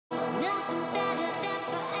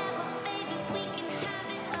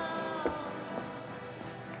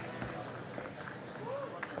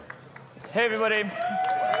Hey, everybody.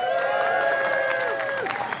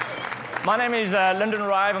 My name is Lyndon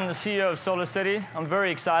Rive. I'm the CEO of SolarCity. I'm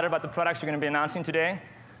very excited about the products we're going to be announcing today.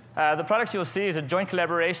 The products you'll see is a joint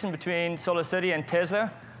collaboration between SolarCity and Tesla.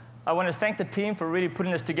 I want to thank the team for really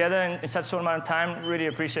putting this together in such a short amount of time. Really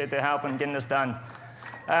appreciate their help in getting this done.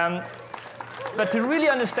 But to really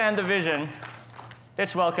understand the vision,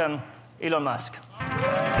 let's welcome Elon Musk.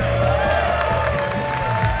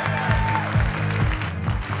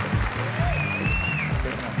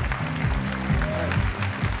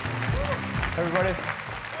 Everybody.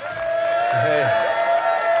 Hey.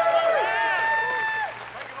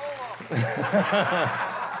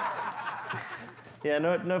 Yeah,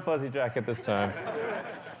 no fuzzy jacket this time.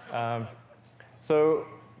 So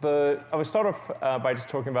I will start off by just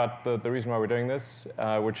talking about the reason why we're doing this,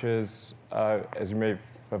 which is, as you may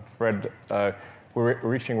have read, we're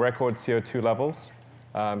reaching record CO2 levels.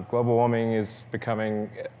 Global warming is becoming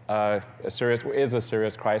a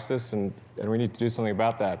serious crisis, and we need to do something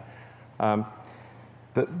about that.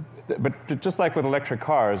 But just like with electric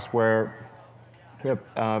cars, where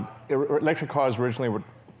electric cars originally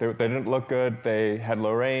they didn't look good, they had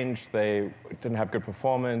low range, they didn't have good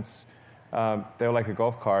performance, they were like a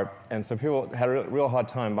golf cart, and so people had a real hard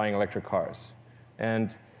time buying electric cars.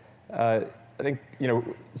 And I think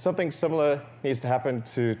something similar needs to happen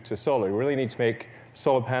to solar. We really need to make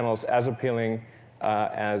solar panels as appealing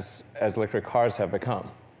as electric cars have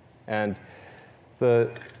become. And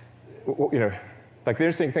like the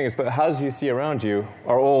interesting thing is the houses you see around you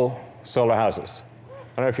are all solar houses.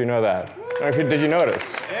 I don't know if you know that. Did you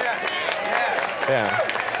notice? Yeah.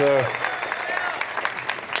 So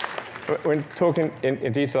we're talking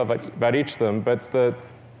in detail about each of them, but the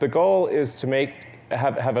goal is to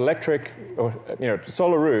have electric or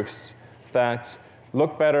solar roofs that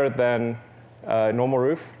look better than a normal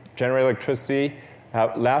roof, generate electricity,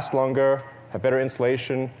 last longer, have better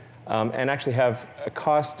insulation, and actually have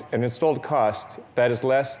an installed cost that is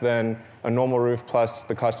less than a normal roof plus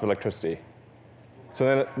the cost of electricity.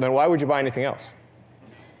 So then why would you buy anything else?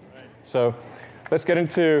 So we're going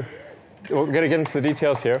to get into the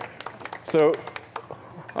details here. So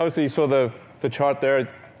obviously you saw the chart there.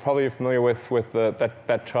 Probably you're familiar with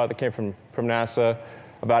that chart that came from NASA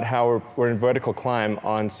about how we're in vertical climb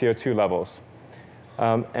on CO2 levels.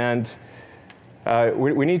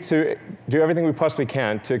 We need to do everything we possibly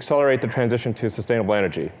can to accelerate the transition to sustainable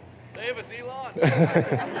energy. Save us,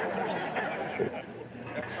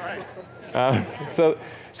 Elon!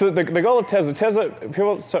 So the goal of Tesla,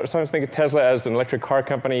 people sometimes think of Tesla as an electric car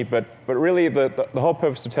company, but really the whole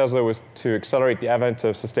purpose of Tesla was to accelerate the advent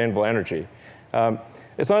of sustainable energy.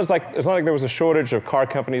 It's not like there was a shortage of car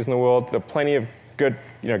companies in the world. There are plenty of good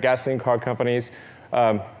gasoline car companies.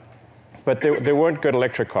 But they weren't good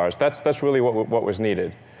electric cars. That's really what was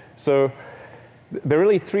needed. So there are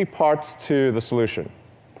really three parts to the solution.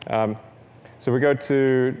 So we go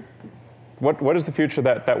to what is the future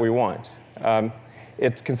that we want?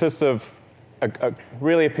 It consists of a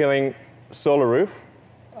really appealing solar roof,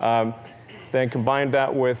 then combine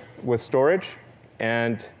that with storage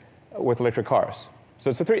and with electric cars.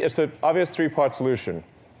 So it's an obvious three-part solution.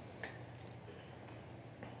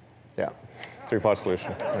 Yeah, three-part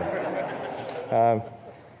solution. Yeah.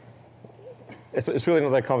 It's really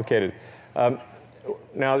not that complicated.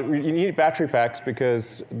 Now, you need battery packs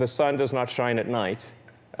because the sun does not shine at night.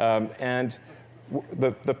 And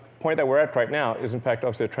the point that we're at right now is, in fact,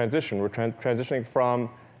 obviously a transition. We're transitioning from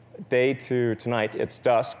day to night. It's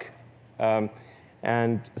dusk.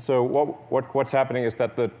 And so what's happening is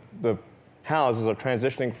that the houses are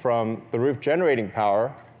transitioning from the roof generating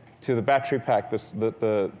power to the battery pack,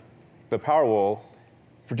 the Powerwall,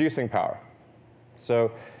 producing power.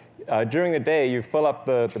 So during the day, you fill up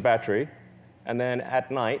the battery, and then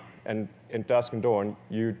at night, and in dusk and dawn,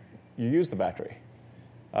 you use the battery.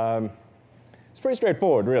 It's pretty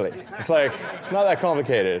straightforward, really. It's like not that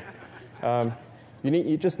complicated.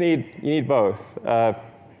 You just need both. But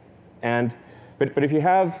if you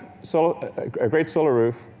have a great solar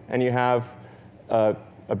roof, and you have a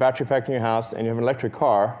battery pack in your house, and you have an electric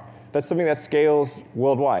car, that's something that scales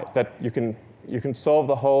worldwide. That you can solve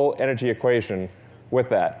the whole energy equation with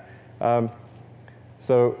that.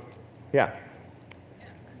 So, yeah.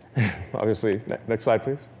 Obviously, next slide,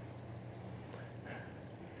 please.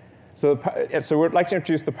 So we'd like to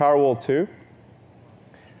introduce the Powerwall 2.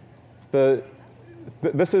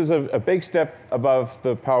 This is a big step above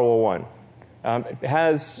the Powerwall 1. It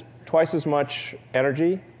has twice as much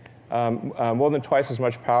energy, more than twice as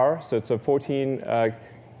much power. So it's a 14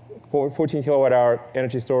 kilowatt hour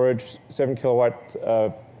energy storage, 7 kilowatt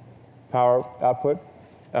power output.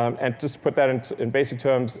 And just to put that in basic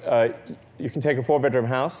terms, you can take a 4-bedroom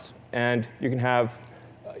house, and you can have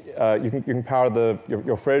you can power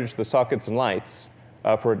your fridge, the sockets, and lights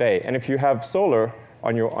for a day. And if you have solar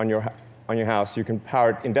on your house, you can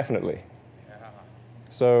power it indefinitely.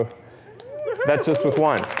 So that's just with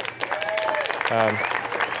one.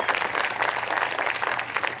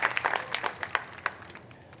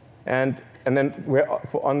 And then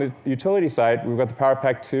on the utility side, we've got the Power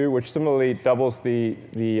Pack 2, which similarly doubles the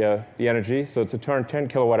energy. So it's a 10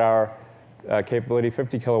 kilowatt-hour capability,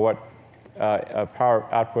 50 kilowatt power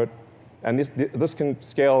output. And this can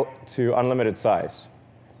scale to unlimited size.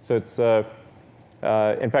 So it's, in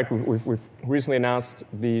fact, we've recently announced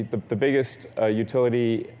the biggest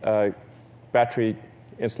utility battery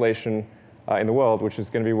installation in the world, which is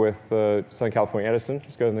going to be with Southern California Edison.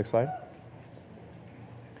 Let's go to the next slide.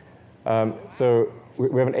 So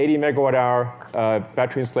we have an 80 megawatt hour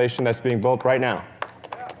battery installation that's being built right now.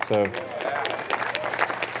 So,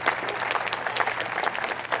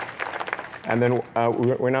 and then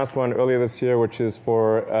we announced one earlier this year, which is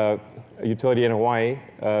for a utility in Hawaii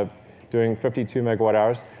doing 52 megawatt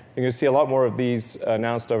hours. You're going to see a lot more of these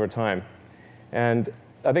announced over time. And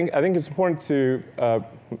I think it's important to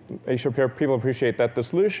make sure people appreciate that the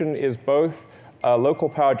solution is both local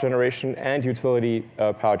power generation and utility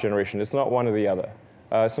power generation. It's not one or the other.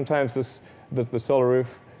 Sometimes the solar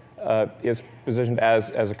roof is positioned as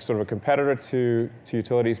a sort of a competitor to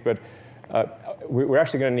utilities, but we're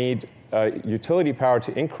actually going to need utility power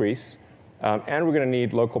to increase, and we're going to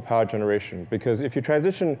need local power generation. Because if you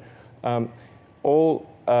transition all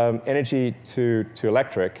energy to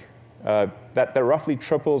electric, that roughly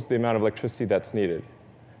triples the amount of electricity that's needed.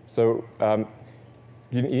 So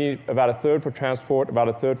you need about a third for transport, about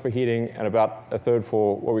a third for heating, and about a third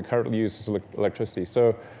for what we currently use as electricity.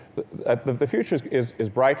 So the future is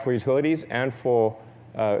bright for utilities and for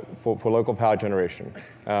local power generation.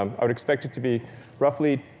 I would expect it to be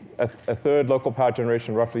roughly a third local power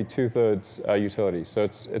generation, roughly 2/3 utilities. So I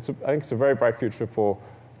think it's a very bright future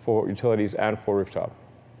for utilities and for rooftop.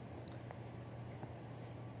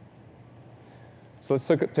 So let's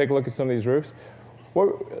take a look at some of these roofs.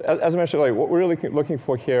 As I mentioned earlier, what we're really looking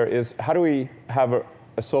for here is how do we have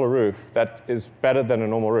a solar roof that is better than a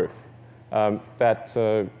normal roof, that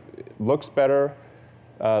looks better,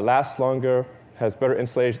 lasts longer, has better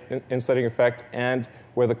insulating effect, and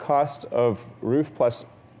where the cost of roof plus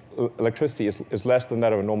electricity is less than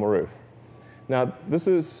that of a normal roof. Now, this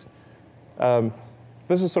is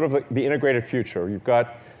sort of the integrated future. You've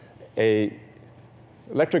got an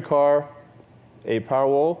electric car, a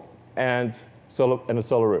Powerwall, and a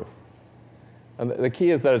solar roof. And the key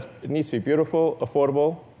is that it needs to be beautiful,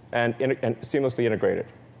 affordable, and seamlessly integrated.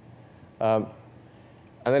 And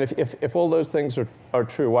then if all those things are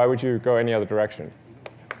true, why would you go any other direction?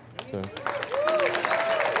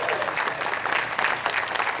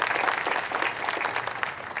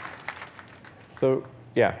 So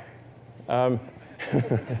yeah. So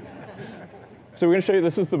we're going to show you,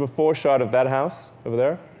 this is the before shot of that house over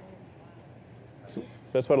there. So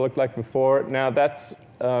that's what it looked like before. Now that's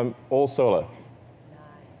all solar. Nice.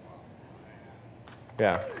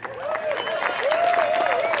 Yeah.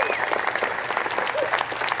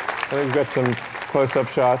 I think we've got some close-up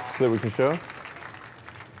shots that we can show.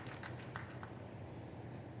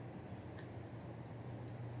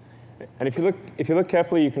 And if you look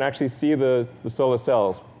carefully, you can actually see the solar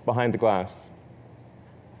cells behind the glass.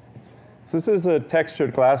 So this is a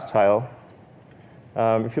textured glass tile.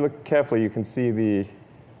 If you look carefully, you can see the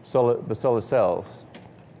solar cells.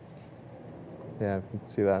 Yeah, you can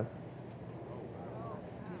see that.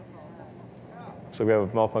 So we have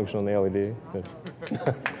a malfunction on the LED.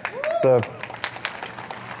 So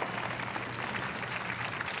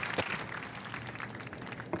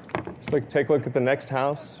let's take a look at the next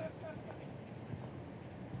house.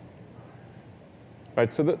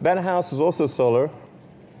 Right, so that house is also solar,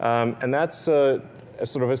 and that's a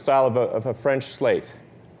sort of a style of a French slate,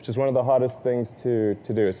 which is one of the hardest things to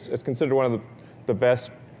do. It's considered one of the best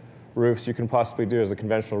roofs you can possibly do as a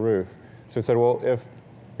conventional roof. So we said, well,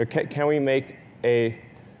 can we make a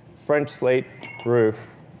French slate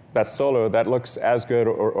roof that's solar that looks as good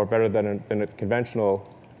or better than a conventional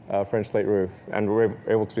French slate roof? And we're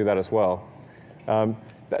able to do that as well.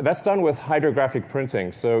 That's done with hydrographic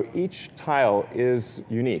printing. So each tile is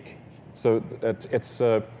unique. So it's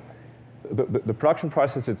the production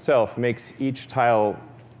process itself makes each tile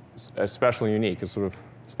special and unique. It's sort of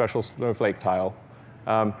special snowflake tile.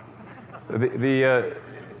 But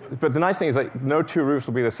the nice thing is that no two roofs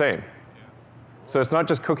will be the same. So it's not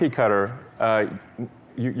just cookie cutter.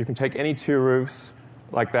 You can take any two roofs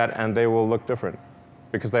like that, and they will look different.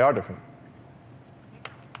 because they are different.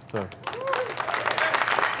 So.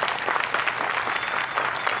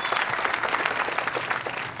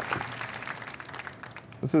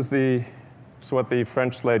 This is what the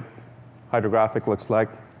French slate hydrographic looks like.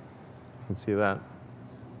 You can see that.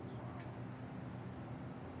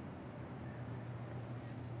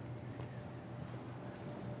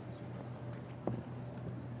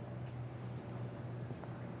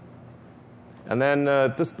 And then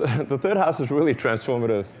the third house is really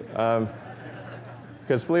transformative.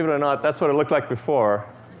 Because believe it or not, that's what it looked like before.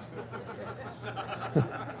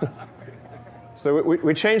 So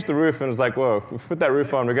we changed the roof, and it was like, whoa, we put that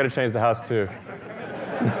roof on, we've got to change the house too.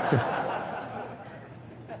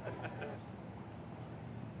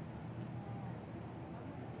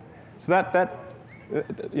 So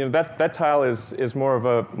that tile is more of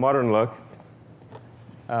a modern look.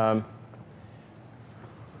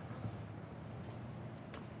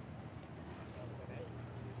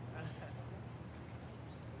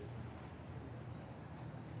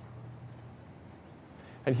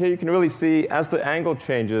 And here you can really see, as the angle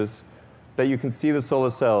changes, that you can see the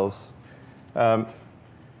solar cells. Here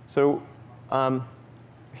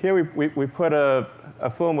we put a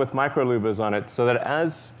film with microlouvers on it so that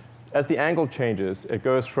as the angle changes, it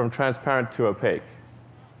goes from transparent to opaque.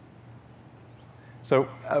 So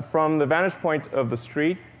from the vantage point of the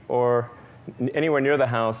street or anywhere near the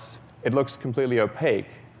house, it looks completely opaque.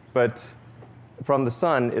 But from the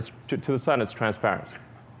sun, to the sun, it's transparent.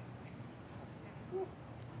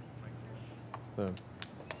 So.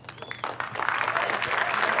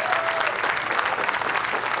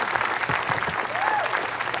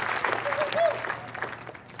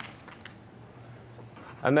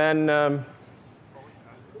 And then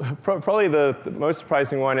probably the most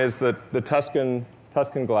surprising one is the Tuscan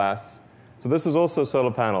glass. So this is also solar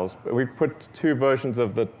panels. We put two versions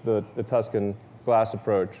of the Tuscan glass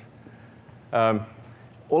approach.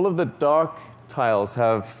 All of the dark tiles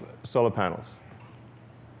have solar panels.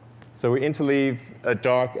 So we interleave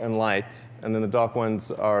dark and light, and then the dark ones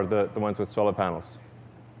are the ones with solar panels.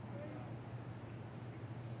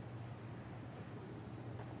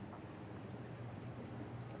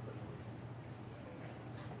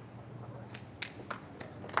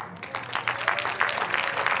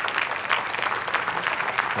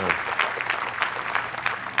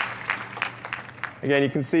 Again, you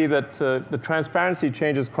can see that the transparency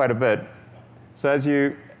changes quite a bit. So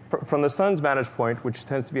from the sun's vantage point, which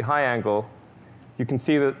tends to be high angle, you can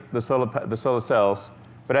see the solar cells.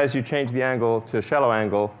 But as you change the angle to shallow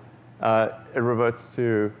angle, it reverts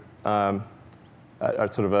to sort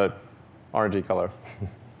of a orangey color.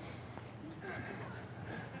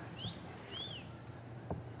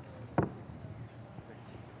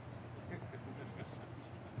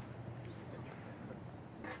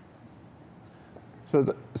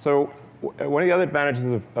 So one of the other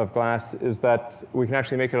advantages of glass is that we can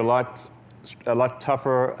actually make it a lot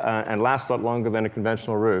tougher and last a lot longer than a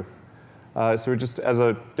conventional roof. So we just, as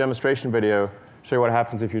a demonstration video, show you what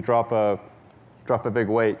happens if you drop a big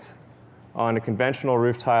weight on a conventional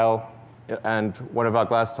roof tile and one of our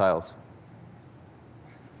glass tiles.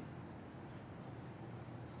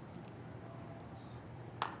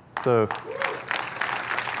 So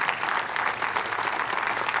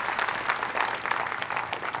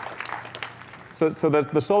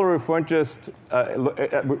the solar roof weren't just,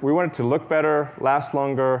 we wanted to look better, last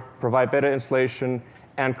longer, provide better insulation,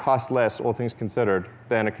 and cost less, all things considered,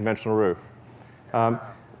 than a conventional roof.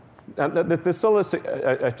 There's still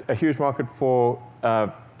a huge market for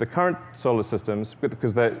the current solar systems,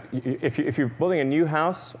 because if you're building a new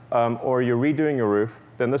house or you're redoing your roof,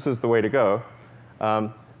 then this is the way to go.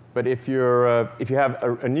 But if you have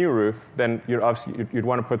a new roof, then you'd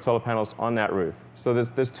want to put solar panels on that roof. So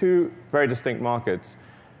there's two very distinct markets,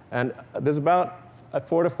 and there's about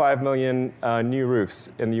 4 to 5 million new roofs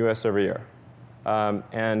in the US every year,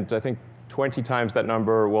 and I think 20 times that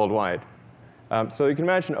number worldwide. So you can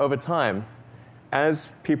imagine over time, as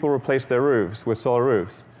people replace their roofs with solar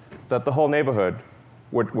roofs, that the whole neighborhood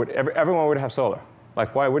everyone would have solar.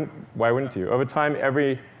 Like why wouldn't you? Over time,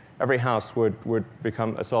 every house would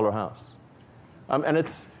become a solar house. And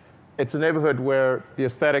it's a neighborhood where the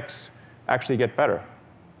aesthetics actually get better.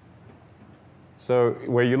 So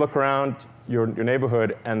where you look around your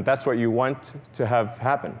neighborhood, and that's what you want to have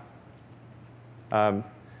happen.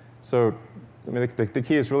 So I mean, the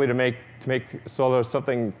key is really to make solar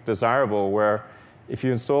something desirable, where if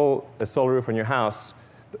you install a solar roof on your house,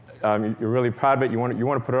 you're really proud of it. You want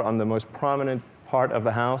to put it on the most prominent part of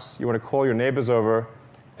the house. You want to call your neighbors over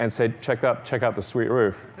and say, check out the sweet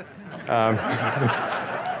roof. It's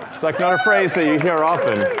like not a phrase that you hear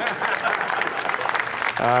often.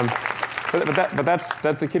 But that's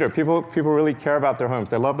the key to it. People really care about their homes.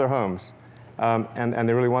 They love their homes, and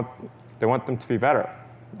they really want them to be better.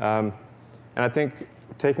 And I think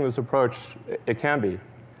taking this approach, it can be.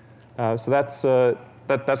 So that's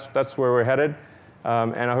where we're headed,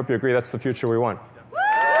 and I hope you agree that's the future we want.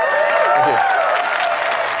 Thank you.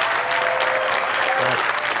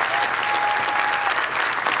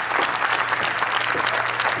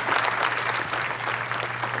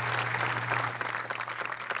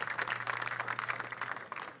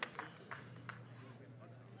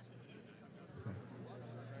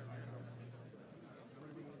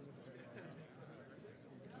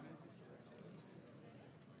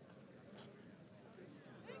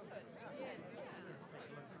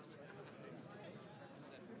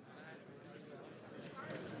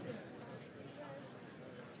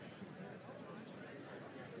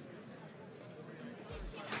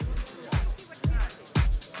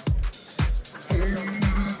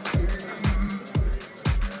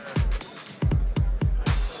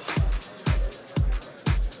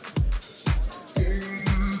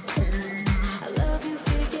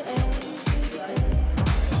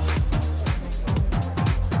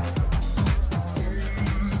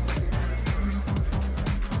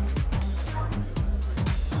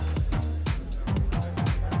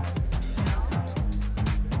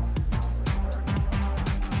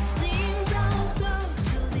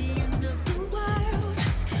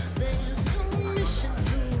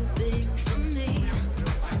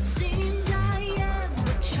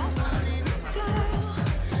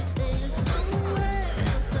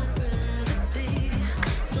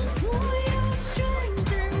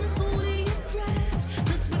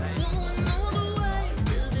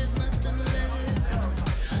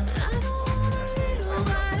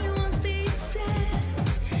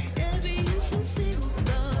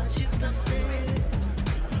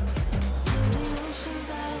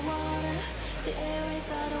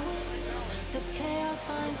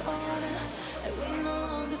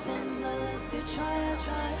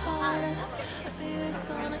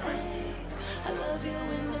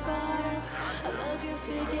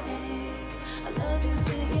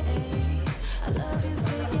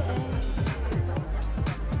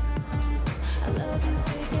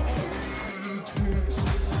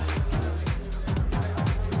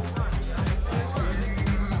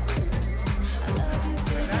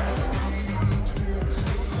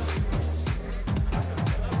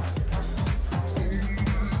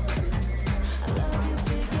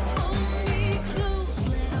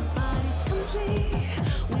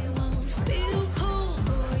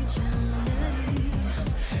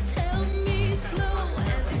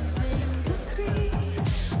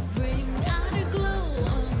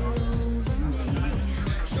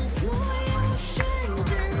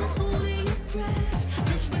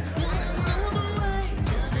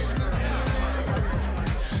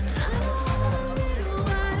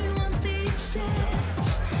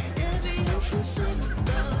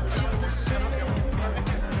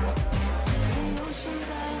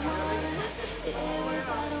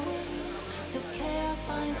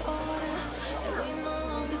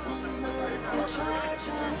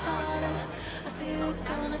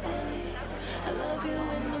 I love you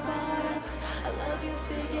in the garden. I love you,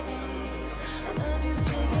 figure eight.